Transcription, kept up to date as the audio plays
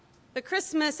The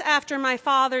Christmas after my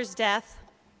father's death,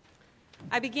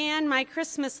 I began my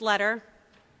Christmas letter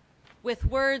with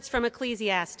words from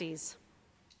Ecclesiastes.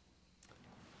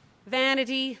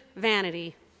 Vanity,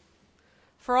 vanity,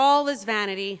 for all is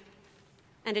vanity,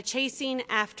 and a chasing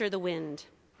after the wind.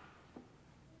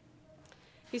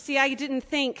 You see, I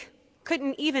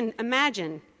couldn't even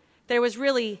imagine there was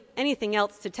really anything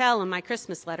else to tell in my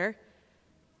Christmas letter,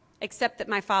 except that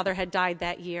my father had died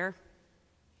that year.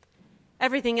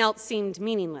 Everything else seemed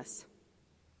meaningless.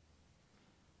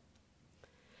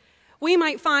 We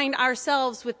might find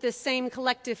ourselves with this same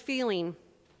collective feeling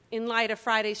in light of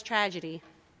Friday's tragedy.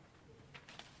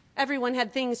 Everyone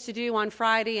had things to do on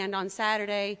Friday and on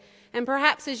Saturday, and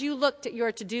perhaps as you looked at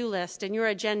your to-do list and your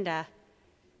agenda,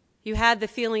 you had the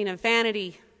feeling of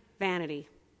vanity, vanity.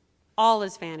 All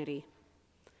is vanity,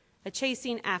 a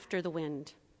chasing after the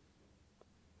wind.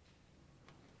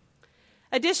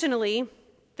 Additionally,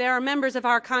 there are members of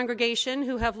our congregation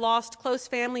who have lost close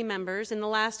family members in the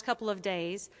last couple of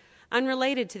days,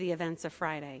 unrelated to the events of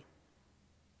Friday.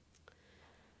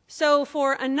 So,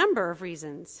 for a number of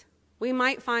reasons, we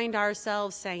might find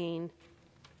ourselves saying,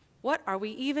 "What are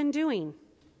we even doing?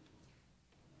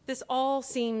 This all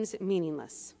seems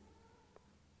meaningless."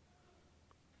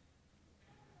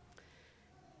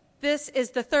 This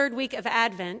is the third week of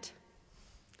Advent.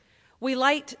 We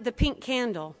light the pink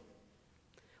candle.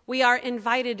 We are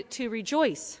invited to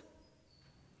rejoice.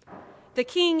 The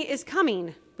King is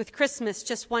coming with Christmas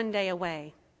just one day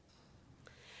away.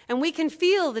 And we can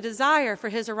feel the desire for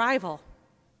his arrival.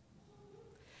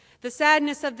 The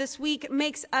sadness of this week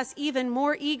makes us even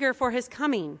more eager for his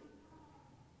coming.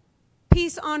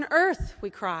 Peace on earth, we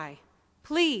cry.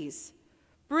 Please,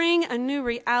 bring a new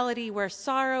reality where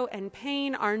sorrow and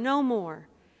pain are no more,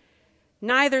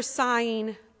 neither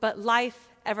sighing, but life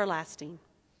everlasting.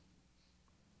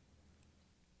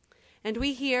 And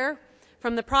we hear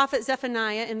from the prophet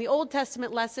Zephaniah in the Old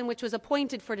Testament lesson, which was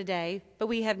appointed for today, but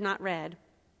we have not read.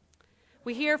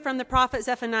 We hear from the prophet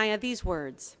Zephaniah these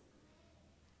words: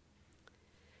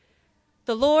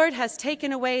 "The Lord has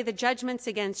taken away the judgments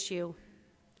against you.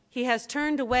 He has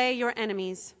turned away your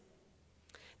enemies.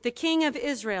 The King of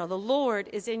Israel, the Lord,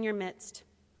 is in your midst.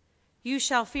 You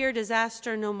shall fear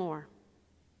disaster no more.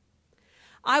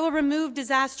 I will remove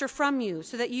disaster from you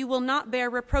so that you will not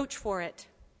bear reproach for it.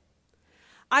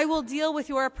 I will deal with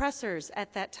your oppressors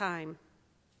at that time.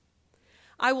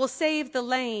 I will save the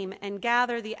lame and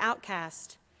gather the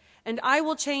outcast, and I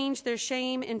will change their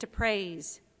shame into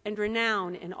praise and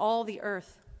renown in all the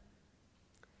earth.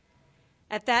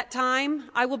 At that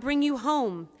time, I will bring you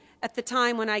home at the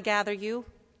time when I gather you,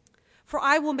 for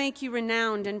I will make you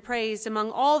renowned and praised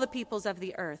among all the peoples of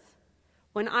the earth,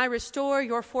 when I restore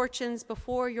your fortunes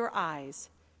before your eyes,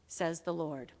 says the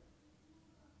Lord."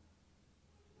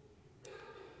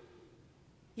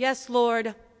 Yes,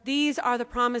 Lord, these are the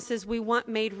promises we want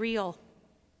made real.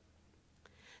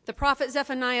 The prophet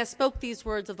Zephaniah spoke these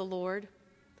words of the Lord.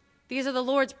 These are the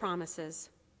Lord's promises.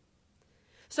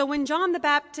 So when John the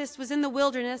Baptist was in the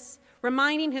wilderness,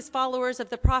 reminding his followers of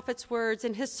the prophet's words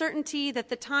and his certainty that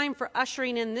the time for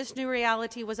ushering in this new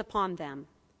reality was upon them,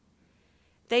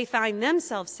 they find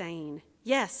themselves saying,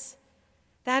 "Yes,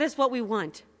 that is what we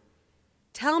want.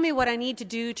 Tell me what I need to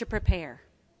do to prepare."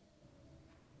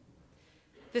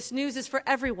 This news is for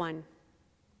everyone,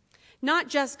 not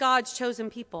just God's chosen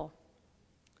people.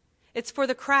 It's for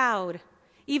the crowd.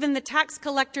 Even the tax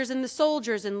collectors and the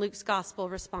soldiers in Luke's gospel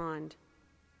respond.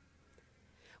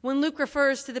 When Luke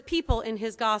refers to the people in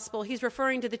his gospel, he's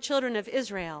referring to the children of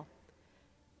Israel.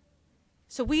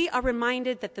 So we are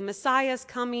reminded that the Messiah's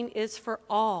coming is for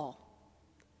all.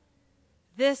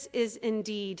 This is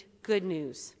indeed good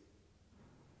news.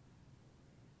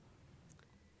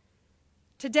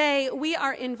 Today, we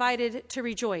are invited to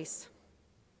rejoice.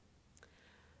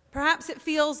 Perhaps it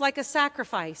feels like a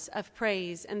sacrifice of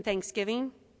praise and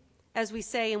thanksgiving, as we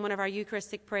say in one of our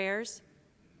Eucharistic prayers,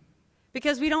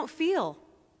 because we don't feel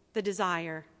the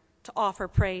desire to offer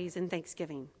praise and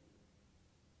thanksgiving.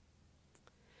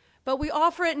 But we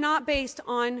offer it not based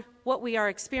on what we are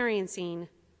experiencing,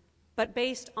 but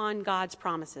based on God's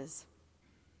promises.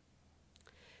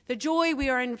 The joy we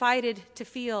are invited to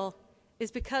feel is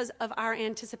because of our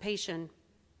anticipation,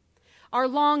 our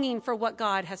longing for what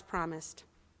God has promised.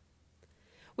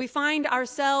 We find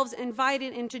ourselves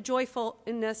invited into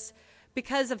joyfulness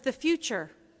because of the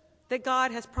future that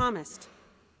God has promised.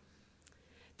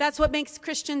 That's what makes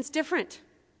Christians different,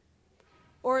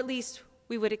 or at least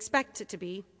we would expect it to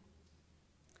be.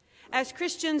 As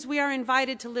Christians, we are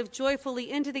invited to live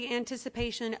joyfully into the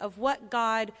anticipation of what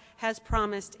God has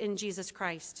promised in Jesus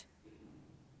Christ.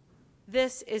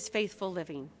 This is faithful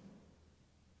living.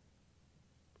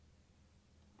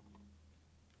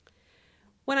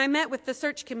 When I met with the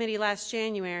search committee last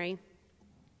January,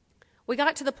 we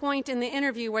got to the point in the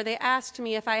interview where they asked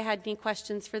me if I had any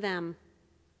questions for them.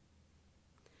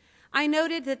 I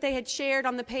noted that they had shared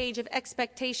on the page of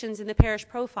expectations in the parish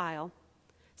profile,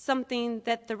 something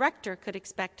that the rector could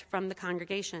expect from the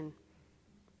congregation.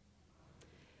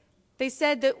 They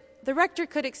said that the rector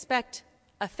could expect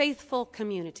a faithful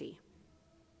community.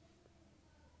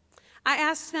 I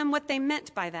asked them what they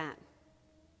meant by that.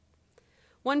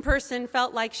 One person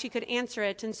felt like she could answer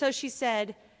it, and so she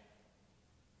said,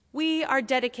 "We are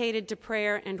dedicated to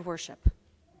prayer and worship."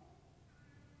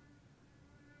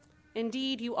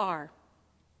 Indeed, you are.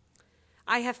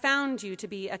 I have found you to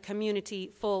be a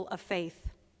community full of faith,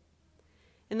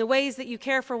 in the ways that you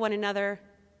care for one another,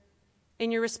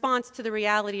 in your response to the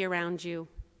reality around you,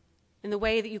 in the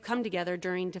way that you come together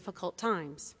during difficult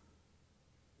times.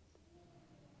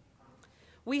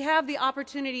 We have the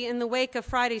opportunity in the wake of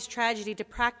Friday's tragedy to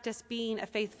practice being a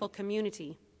faithful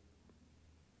community.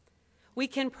 We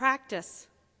can practice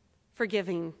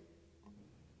forgiving.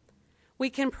 We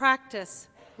can practice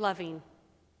loving.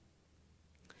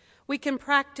 We can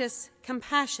practice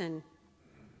compassion.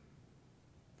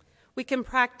 We can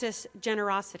practice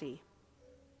generosity.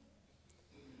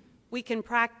 We can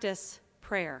practice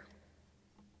prayer.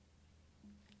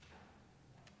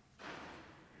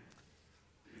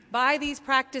 By these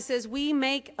practices, we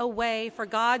make a way for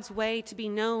God's way to be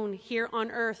known here on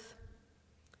earth,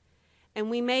 and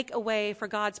we make a way for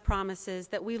God's promises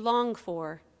that we long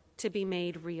for to be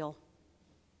made real.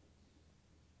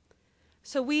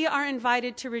 So we are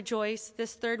invited to rejoice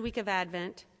this third week of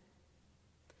Advent,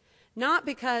 not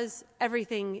because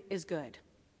everything is good,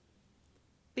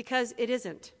 because it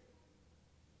isn't.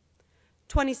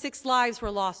 26 lives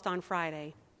were lost on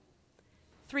Friday.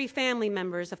 3 family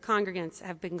members of congregants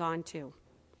have been gone too.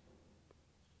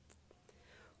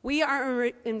 We are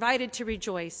invited to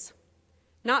rejoice,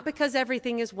 not because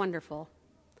everything is wonderful,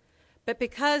 but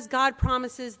because God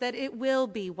promises that it will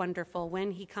be wonderful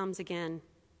when he comes again.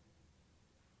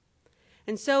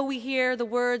 And so we hear the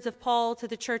words of Paul to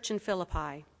the church in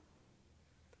Philippi.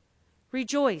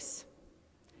 Rejoice.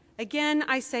 Again,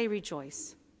 I say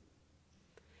rejoice.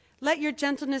 Let your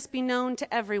gentleness be known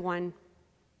to everyone.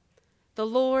 The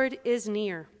Lord is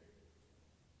near.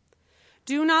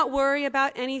 Do not worry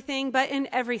about anything, but in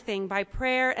everything, by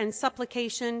prayer and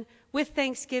supplication, with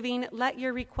thanksgiving, let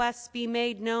your requests be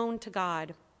made known to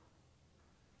God.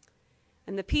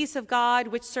 And the peace of God,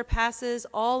 which surpasses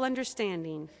all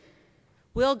understanding,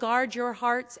 will guard your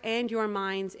hearts and your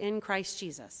minds in Christ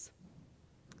Jesus.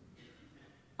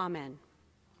 Amen.